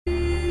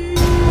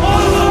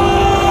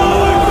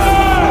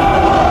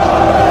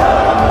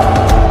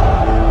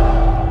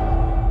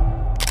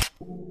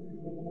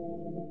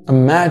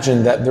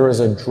Imagine that there is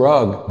a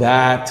drug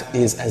that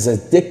is as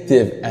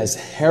addictive as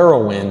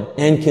heroin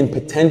and can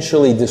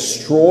potentially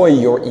destroy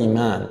your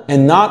Iman.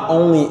 And not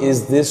only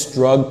is this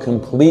drug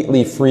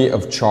completely free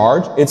of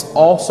charge, it's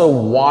also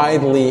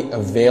widely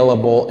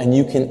available and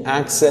you can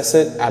access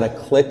it at a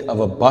click of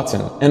a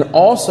button. And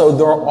also,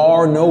 there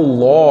are no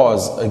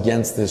laws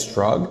against this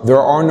drug. There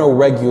are no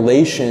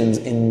regulations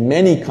in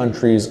many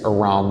countries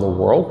around the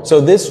world. So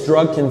this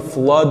drug can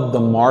flood the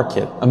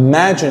market.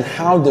 Imagine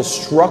how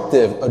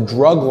destructive a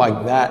drug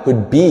like that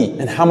could be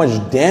and how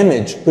much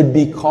damage could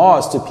be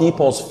caused to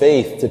people's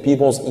faith, to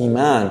people's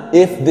Iman,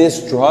 if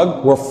this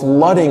drug were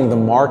flooding the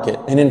market.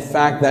 And in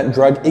fact, that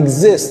drug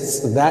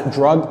exists. That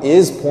drug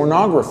is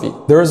pornography.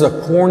 There is a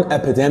porn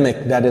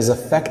epidemic that is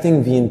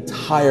affecting the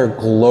entire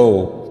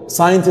globe.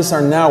 Scientists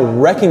are now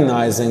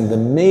recognizing the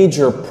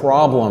major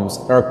problems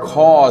that are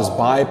caused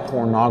by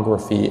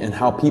pornography and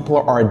how people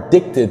are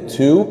addicted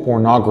to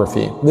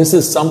pornography. This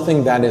is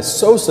something that is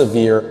so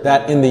severe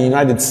that in the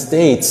United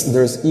States,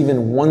 there's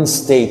even one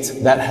state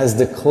that has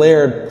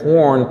declared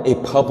porn a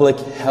public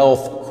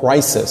health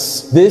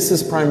crisis. This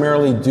is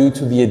primarily due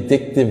to the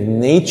addictive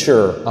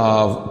nature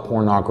of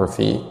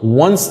pornography.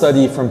 One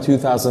study from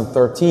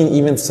 2013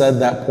 even said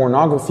that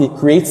pornography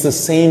creates the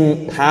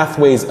same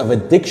pathways of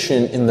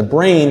addiction in the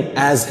brain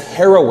as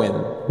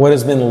heroin. What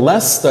has been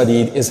less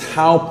studied is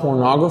how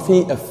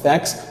pornography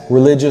affects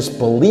religious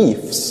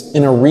beliefs.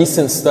 In a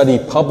recent study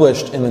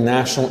published in the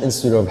National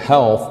Institute of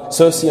Health,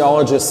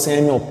 sociologists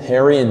Samuel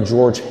Perry and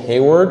George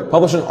Hayward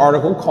published an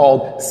article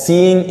called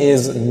 "Seeing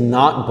is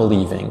Not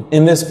Believing."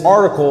 In this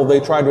article, they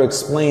try to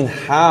explain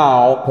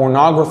how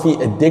pornography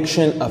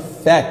addiction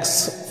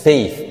affects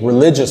faith,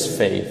 religious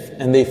faith,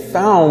 and they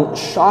found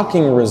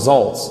shocking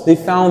results. They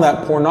found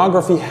that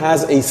pornography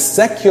has a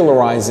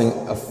secularizing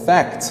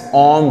effect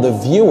on the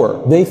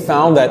viewer. They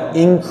found that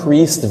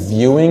increased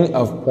viewing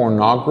of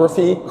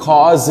pornography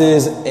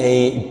causes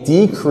a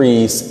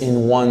decrease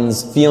in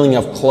one's feeling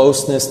of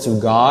closeness to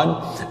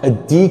God, a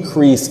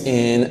decrease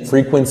in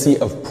frequency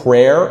of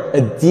prayer, a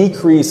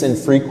decrease in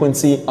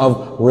frequency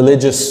of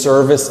religious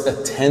service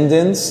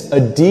attendance, a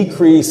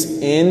decrease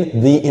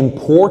in the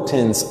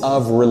importance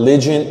of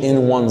religion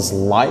in one's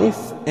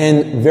life,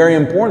 and very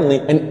importantly,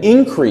 an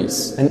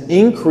increase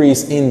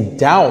in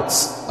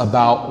doubts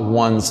about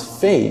one's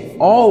faith.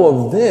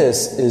 All of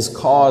this is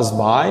caused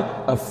by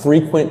a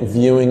frequent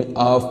viewing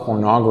of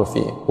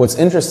pornography. What's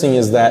interesting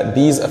is that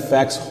these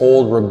effects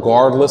hold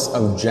regardless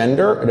of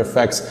gender. It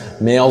affects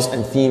males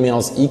and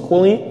females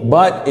equally,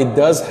 but it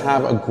does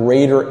have a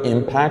greater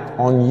impact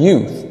on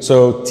youth.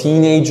 So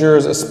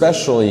teenagers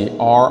especially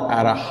are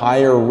at a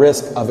higher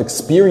risk of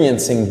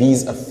experiencing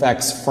these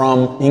effects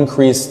from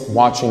increased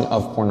watching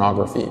of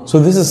pornography. So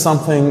this is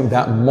something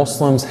that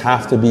Muslims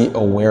have to be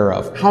aware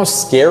of. How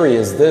scary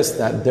is this,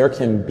 that there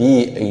can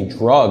be a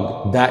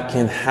drug that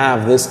can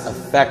have this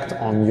effect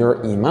on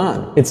your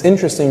Iman? It's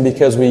interesting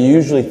because we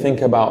usually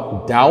think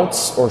about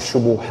doubts or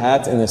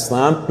shubuhat in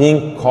Islam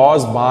being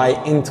caused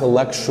by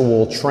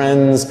intellectual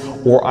trends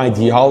or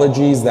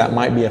ideologies that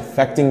might be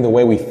affecting the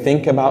way we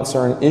think about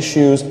certain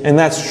issues. And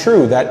that's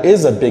true, that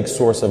is a big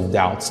source of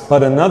doubts.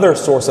 But another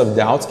source of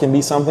doubts can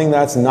be something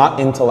that's not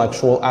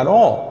intellectual at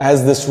all.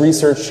 As this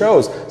research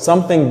shows,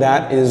 something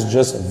that is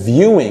just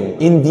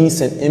viewing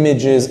indecent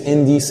images,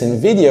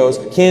 indecent videos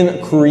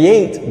can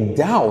create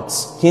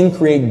doubts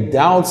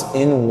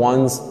in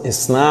one's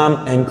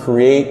Islam and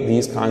create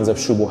these kinds of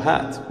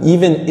shubuhat.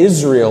 Even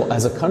Israel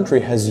as a country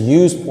has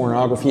used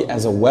pornography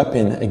as a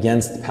weapon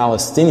against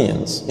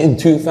Palestinians. In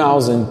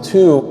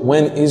 2002,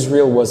 when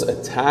Israel was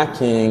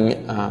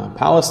attacking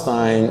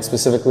Palestine,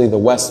 specifically the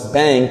West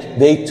Bank,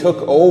 they took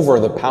over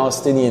the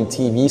Palestinian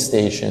TV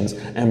stations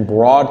and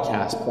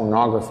broadcast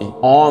pornography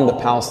on the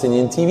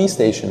Palestinian TV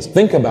stations.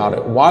 Think about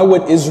it. Why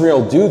would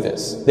Israel do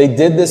this? They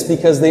did this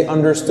because they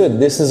understood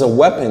this is a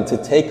weapon to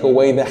take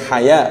away the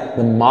haya,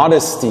 the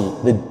modesty,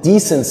 the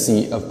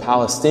decency of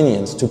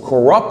Palestinians, to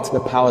corrupt the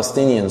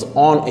Palestinians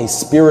on a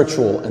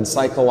spiritual and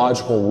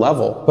psychological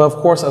level. But of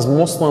course, as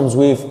Muslims,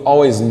 we've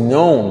always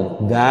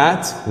known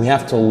that we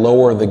have to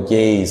lower the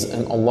gaze,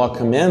 and Allah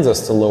commands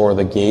us to lower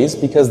the gaze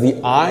because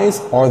the eyes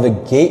are the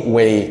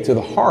gateway to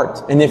the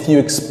heart. And if you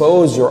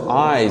expose your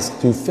eyes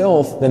to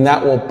filth, then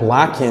that will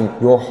blacken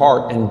your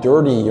heart and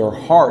dirty your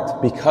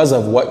heart because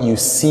of what you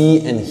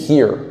see and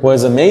hear. What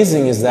is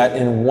amazing is that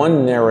in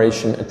one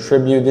narration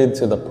attributed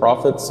to the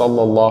Prophet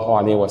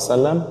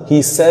ﷺ,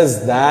 he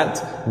says that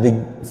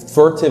the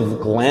furtive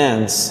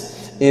glance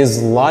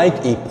is like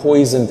a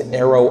poisoned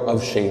arrow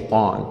of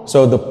shaitan.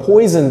 So the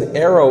poisoned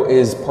arrow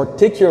is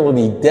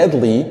particularly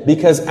deadly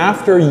because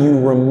after you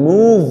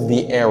remove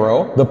the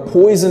arrow, the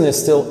poison is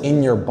still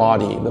in your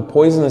body. The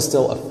poison is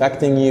still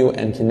affecting you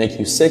and can make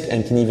you sick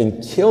and can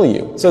even kill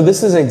you. So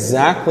this is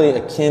exactly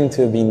akin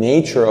to the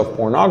nature of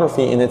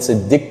pornography in its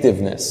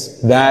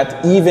addictiveness,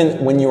 that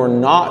even when you're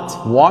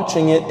not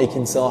watching it, it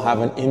can still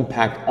have an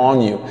impact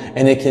on you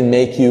and it can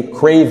make you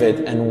crave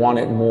it and want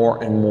it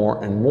more and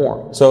more and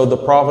more. So the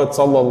Prophet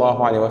sallallahu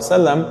alaihi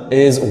wasallam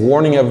is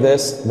warning of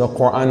this. The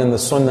Quran and the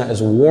Sunnah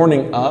is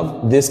warning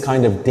of this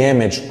kind of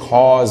damage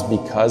caused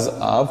because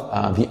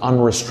of the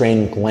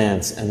unrestrained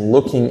glance and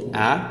looking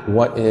at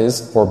what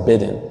is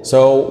forbidden.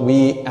 So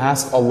we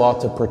ask Allah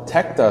to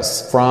protect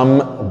us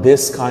from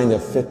this kind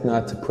of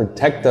fitna, to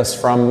protect us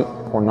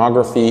from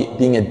pornography,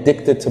 being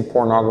addicted to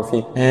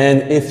pornography.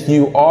 And if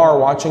you are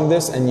watching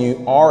this and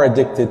you are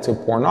addicted to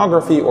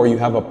pornography or you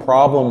have a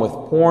problem with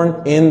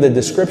porn, in the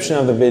description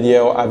of the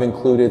video, I've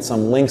included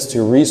some links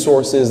to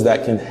resources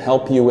that can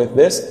help you with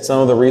this. Some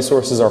of the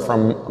resources are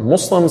from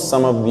Muslims,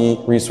 some of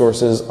the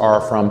resources are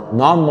from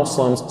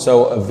non-Muslims.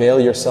 So avail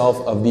yourself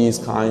of these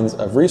kinds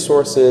of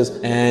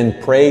resources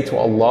and pray to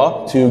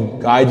Allah to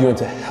guide you and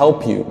to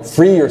help you.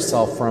 Free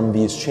yourself from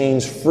these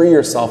chains, free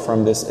yourself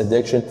from this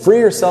addiction, free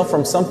yourself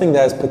from something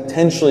that is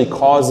potentially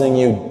causing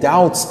you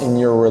doubts in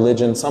your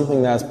religion,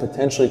 something that is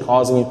potentially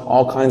causing you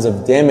all kinds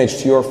of damage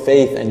to your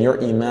faith and your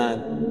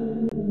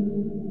Iman.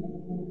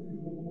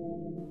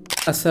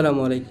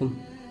 Assalamu alaikum.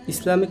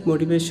 Islamic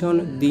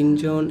Motivation Deen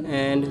Zone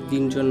and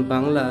Deen Zone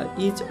Bangla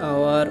is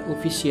our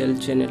official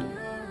channel.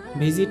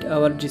 Visit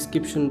our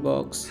description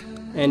box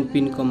and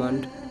pin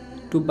command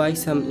to buy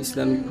some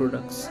Islamic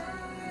products.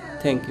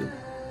 Thank you.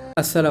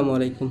 Assalamu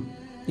alaikum.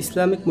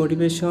 Islamic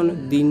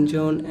Motivation Deen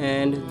Zone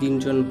and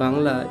Deen Zone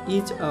Bangla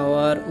is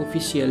our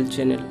official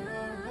channel.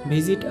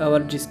 Visit our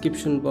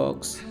description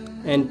box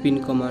and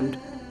pin command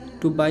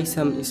to buy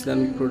some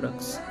Islamic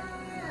products.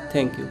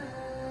 Thank you.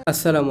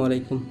 Assalamu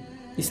alaikum.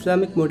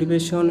 Islamic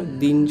Motivation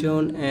Deen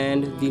Zone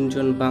and Deen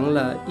Zone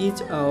Bangla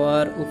is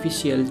our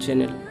official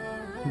channel.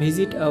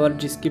 Visit our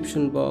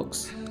description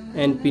box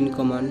and pin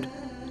command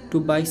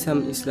to buy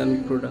some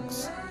Islamic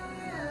products.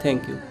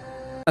 Thank you.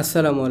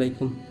 Assalamu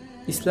alaikum.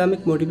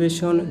 Islamic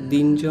Motivation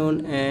Deen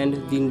Zone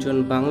and Deen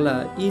Zone Bangla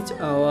is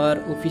our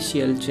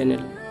official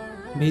channel.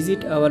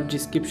 Visit our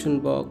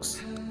description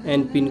box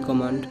and pin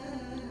command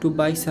to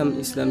buy some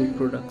Islamic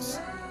products.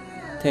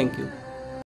 Thank you.